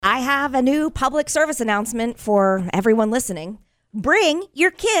have a new public service announcement for everyone listening. Bring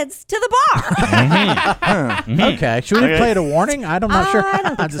your kids to the bar. Okay. Should we play it a warning? I'm not sure. I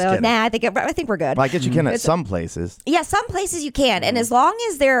don't think I'm just so. kidding. Nah, I think we're good. Well, I guess you can at some places. Yeah, some places you can. And as long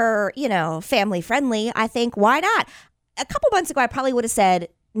as they're, family friendly, I think why not? A couple months ago, I probably would have said,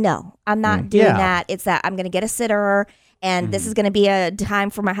 no, I'm not doing that. It's that I'm going to get a sitter and this is going to be a time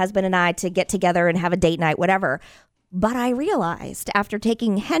for my husband and I to get together and have a date night, whatever. But I realized after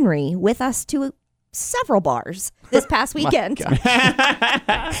taking Henry with us to several bars this past weekend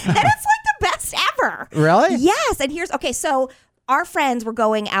that it's like the best ever. Really? Yes. And so our friends were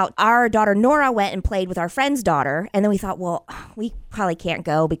going out. Our daughter Nora went and played with our friend's daughter. And then we thought, well, we probably can't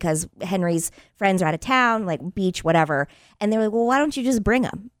go because Henry's friends are out of town, like beach, whatever. And they were like, well, why don't you just bring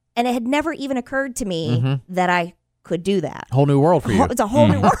them? And it had never even occurred to me that I could do that. Whole new world for you. It's a whole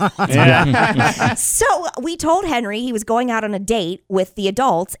new world. So we told Henry he was going out on a date with the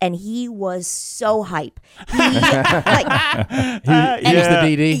adults, and he was so hype. He was the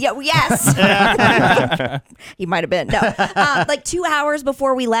DD. Yeah, yes. He might have been. No. Like 2 hours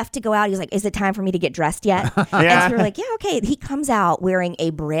before we left to go out, he was like, is it time for me to get dressed yet? And so we were like, yeah, okay. He comes out wearing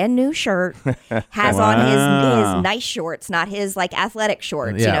a brand new shirt, has on his nice shorts, not his like athletic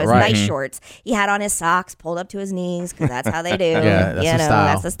shorts, his nice shorts. He had on his socks pulled up to his knees because that's how they do. Yeah, that's the style.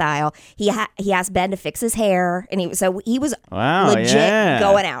 That's the style. He asked Ben to fix his hair, and he was legit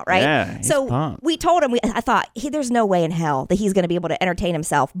going out, right? Yeah, so pumped. we told him. I thought there's no way in hell that he's going to be able to entertain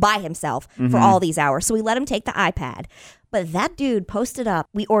himself by himself for all these hours. So we let him take the iPad. But that dude posted up.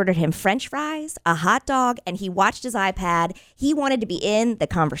 We ordered him French fries, a hot dog, and he watched his iPad. He wanted to be in the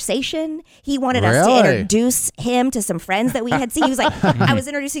conversation. He wanted us to introduce him to some friends that we had seen. He was like, I was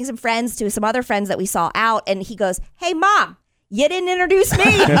introducing some friends to some other friends that we saw out, and he goes, hey, Mom, you didn't introduce me.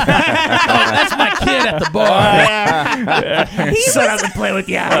 That's my kid at the bar. Sit up and play with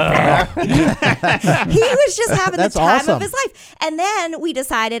the iPad. He was just having the time awesome. of his life. And then we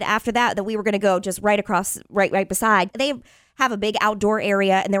decided after that we were going to go just right across, right beside. They have a big outdoor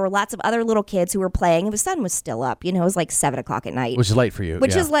area, and there were lots of other little kids who were playing. The sun was still up. It was like 7 o'clock at night. Which is late for you.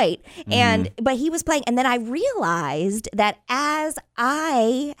 Which is late. But he was playing. And then I realized that as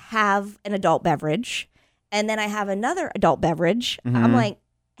I have an adult beverage, and then I have another adult beverage, I'm like,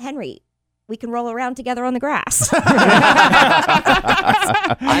 Henry, we can roll around together on the grass. I'm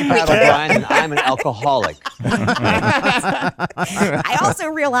Pat O'Brien, and I'm an alcoholic. I also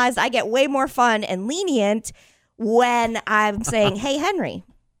realized I get way more fun and lenient when I'm saying, hey, Henry,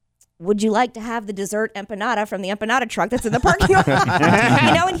 would you like to have the dessert empanada from the empanada truck that's in the parking lot?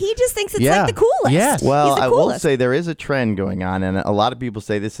 And he just thinks it's like the coolest. Yes. Well, I will say there is a trend going on, and a lot of people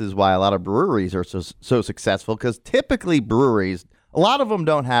say this is why a lot of breweries are so successful, because typically breweries, a lot of them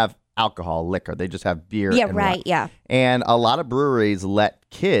don't have alcohol, liquor. They just have beer. Yeah, and right, wine. yeah. And a lot of breweries let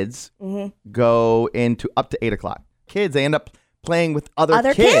kids go into up to 8 o'clock. Kids, they end up playing with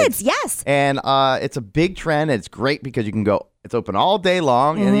other kids. Yes. And it's a big trend. It's great because you can go. It's open all day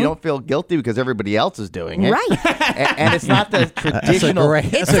long, and you don't feel guilty because everybody else is doing it. Right. and it's not the traditional.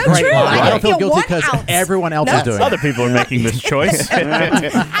 It's so true. I don't feel guilty 1 because ounce. everyone else is doing it. Other people are making this choice. In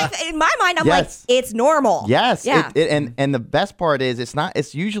my mind, I'm like, it's normal. Yes. Yeah. And the best part is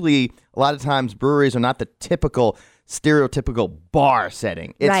it's usually a lot of times breweries are not the typical stereotypical bar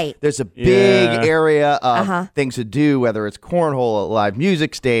setting. There's a big area of things to do, whether it's cornhole, a live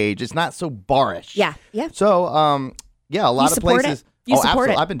music stage. It's not so barish. Yeah. Yeah. So, a lot of places. You support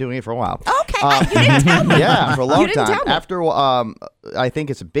it? I've been doing it for a while. Okay. You didn't tell me. Yeah, for a long You didn't time. tell me. After, I think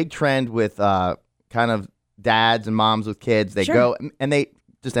it's a big trend with kind of dads and moms with kids. They go and they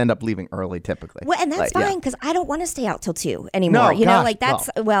just end up leaving early typically. Well, and that's fine because I don't want to stay out till 2 anymore. No, that's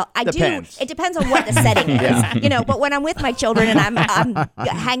I depends. do. It depends on what the setting is. But when I'm with my children and I'm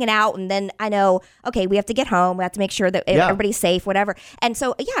hanging out, and then I know, okay, we have to get home. We have to make sure that everybody's safe, whatever. And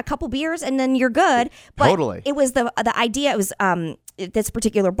so, a couple beers and then you're good. But Totally. It was the idea. It was this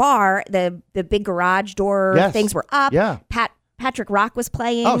particular bar. The big garage door things were up. Yeah. Patrick Rock was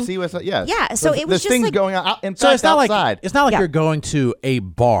playing. Oh, CUS, yeah. Yeah, so it was there's just things like, going on. In So fact, it's not outside. like you're going to a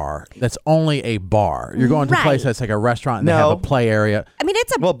bar that's only a bar. You're going to a place that's like a restaurant and they have a play area. I mean,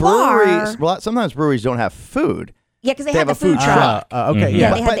 it's a bar. Breweries. Well, sometimes breweries don't have food. Yeah, because they have the a food truck. Okay,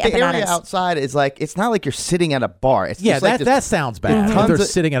 Yeah, they had but the the area empanadas. outside is like, it's not like you're sitting at a bar. It's just like that sounds bad. If they're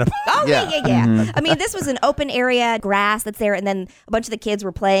sitting at a Oh, yeah. Yeah. I mean, this was an open area, grass that's there, and then a bunch of the kids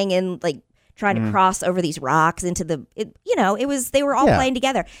were playing in, like, trying to cross over these rocks into they were all playing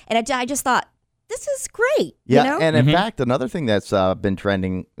together. And I just thought, this is great. Yeah, and in fact, another thing that's been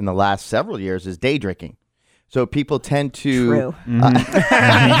trending in the last several years is day drinking. So people tend to. True.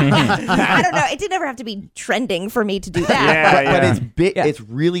 I don't know. It didn't ever have to be trending for me to do that. But it's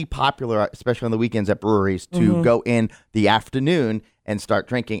really popular, especially on the weekends at breweries, to go in the afternoon and start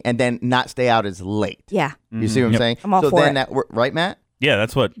drinking, and then not stay out as late. Yeah. You see what I'm saying? I'm all for it. Right, Matt? Yeah,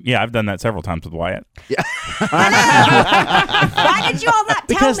 that's what. Yeah, I've done that several times with Wyatt. Yeah. Why did you all not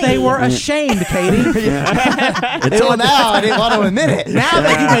tell because me? they were ashamed, Katie. Until now, I didn't want to admit it. Now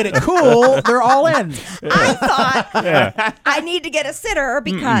that you made it cool, they're all in. I thought I need to get a sitter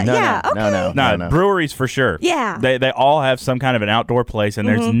because No. Breweries for sure. Yeah. They all have some kind of an outdoor place, and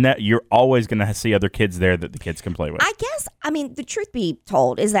there's you're always going to see other kids there that the kids can play with. I guess, the truth be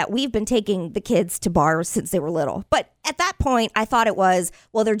told is that we've been taking the kids to bars since they were little. But at that point, I thought it was,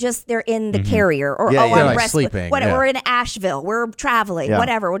 well, they're in the carrier, or I'm sleeping. Whatever, we're in Asheville, we're traveling,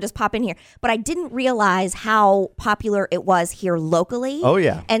 whatever, we'll just pop in here. But I didn't realize how popular it was here locally. Oh,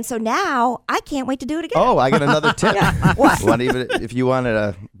 yeah. And so now I can't wait to do it again. Oh, I got another tip. What? If you wanted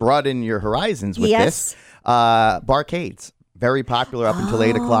to broaden your horizons with this, barcades. Very popular up until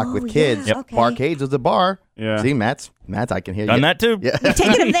 8 o'clock with kids. Yeah. Okay. Barcades is a bar. Yeah. See, Matt's, I can hear you. Done that too. Yeah. You've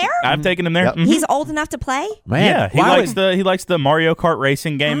taken him there? I've taken him there. Yep. He's old enough to play? Man, yeah, he likes the Mario Kart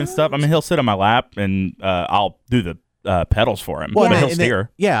racing game and stuff. He'll sit on my lap and I'll do the pedals for him. Well, but he'll steer.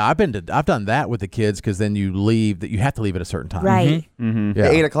 I've done that with the kids because then you have to leave at a certain time. Right.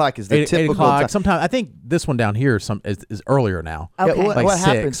 Yeah. 8 o'clock is the typical 8 o'clock. time. Sometimes I think this one down here is earlier now. Okay. Yeah, Like what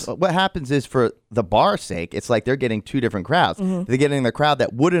 6. happens is, for the bar's sake, it's like they're getting two different crowds. They're getting the crowd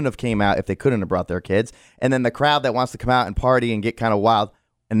that wouldn't have came out if they couldn't have brought their kids, and then the crowd that wants to come out and party and get kind of wild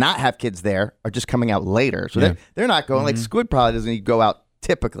and not have kids there are just coming out later. So they're not going. Like Squid probably doesn't go out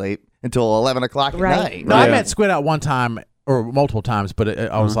typically until 11 o'clock at night. No, I met Squid out one time or multiple times, but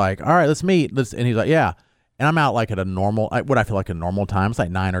I was like, all right, let's meet. And he's like, yeah. And I'm out like at a normal, what I feel like a normal time. It's like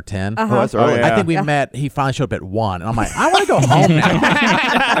 9 or 10. Oh, that's early. I think we met, he finally showed up at 1. And I'm like, I want to go home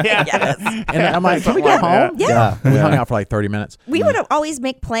now. Yes. And I'm like, can we go home? Yeah. We hung out for like 30 minutes. We would always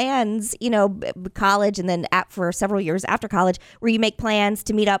make plans, college and then for several years after college, where you make plans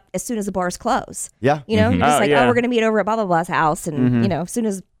to meet up as soon as the bars close. Yeah. You're just we're going to meet over at blah, blah, blah's house. And, as soon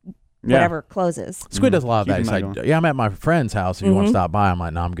as whatever closes. Squid does a lot of that. He's like, I'm at my friend's house. If you want to stop by, I'm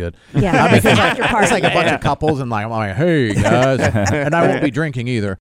like, no, I'm good. Yeah. It's like a bunch of couples, and I'm like, hey, guys. And I won't be drinking either.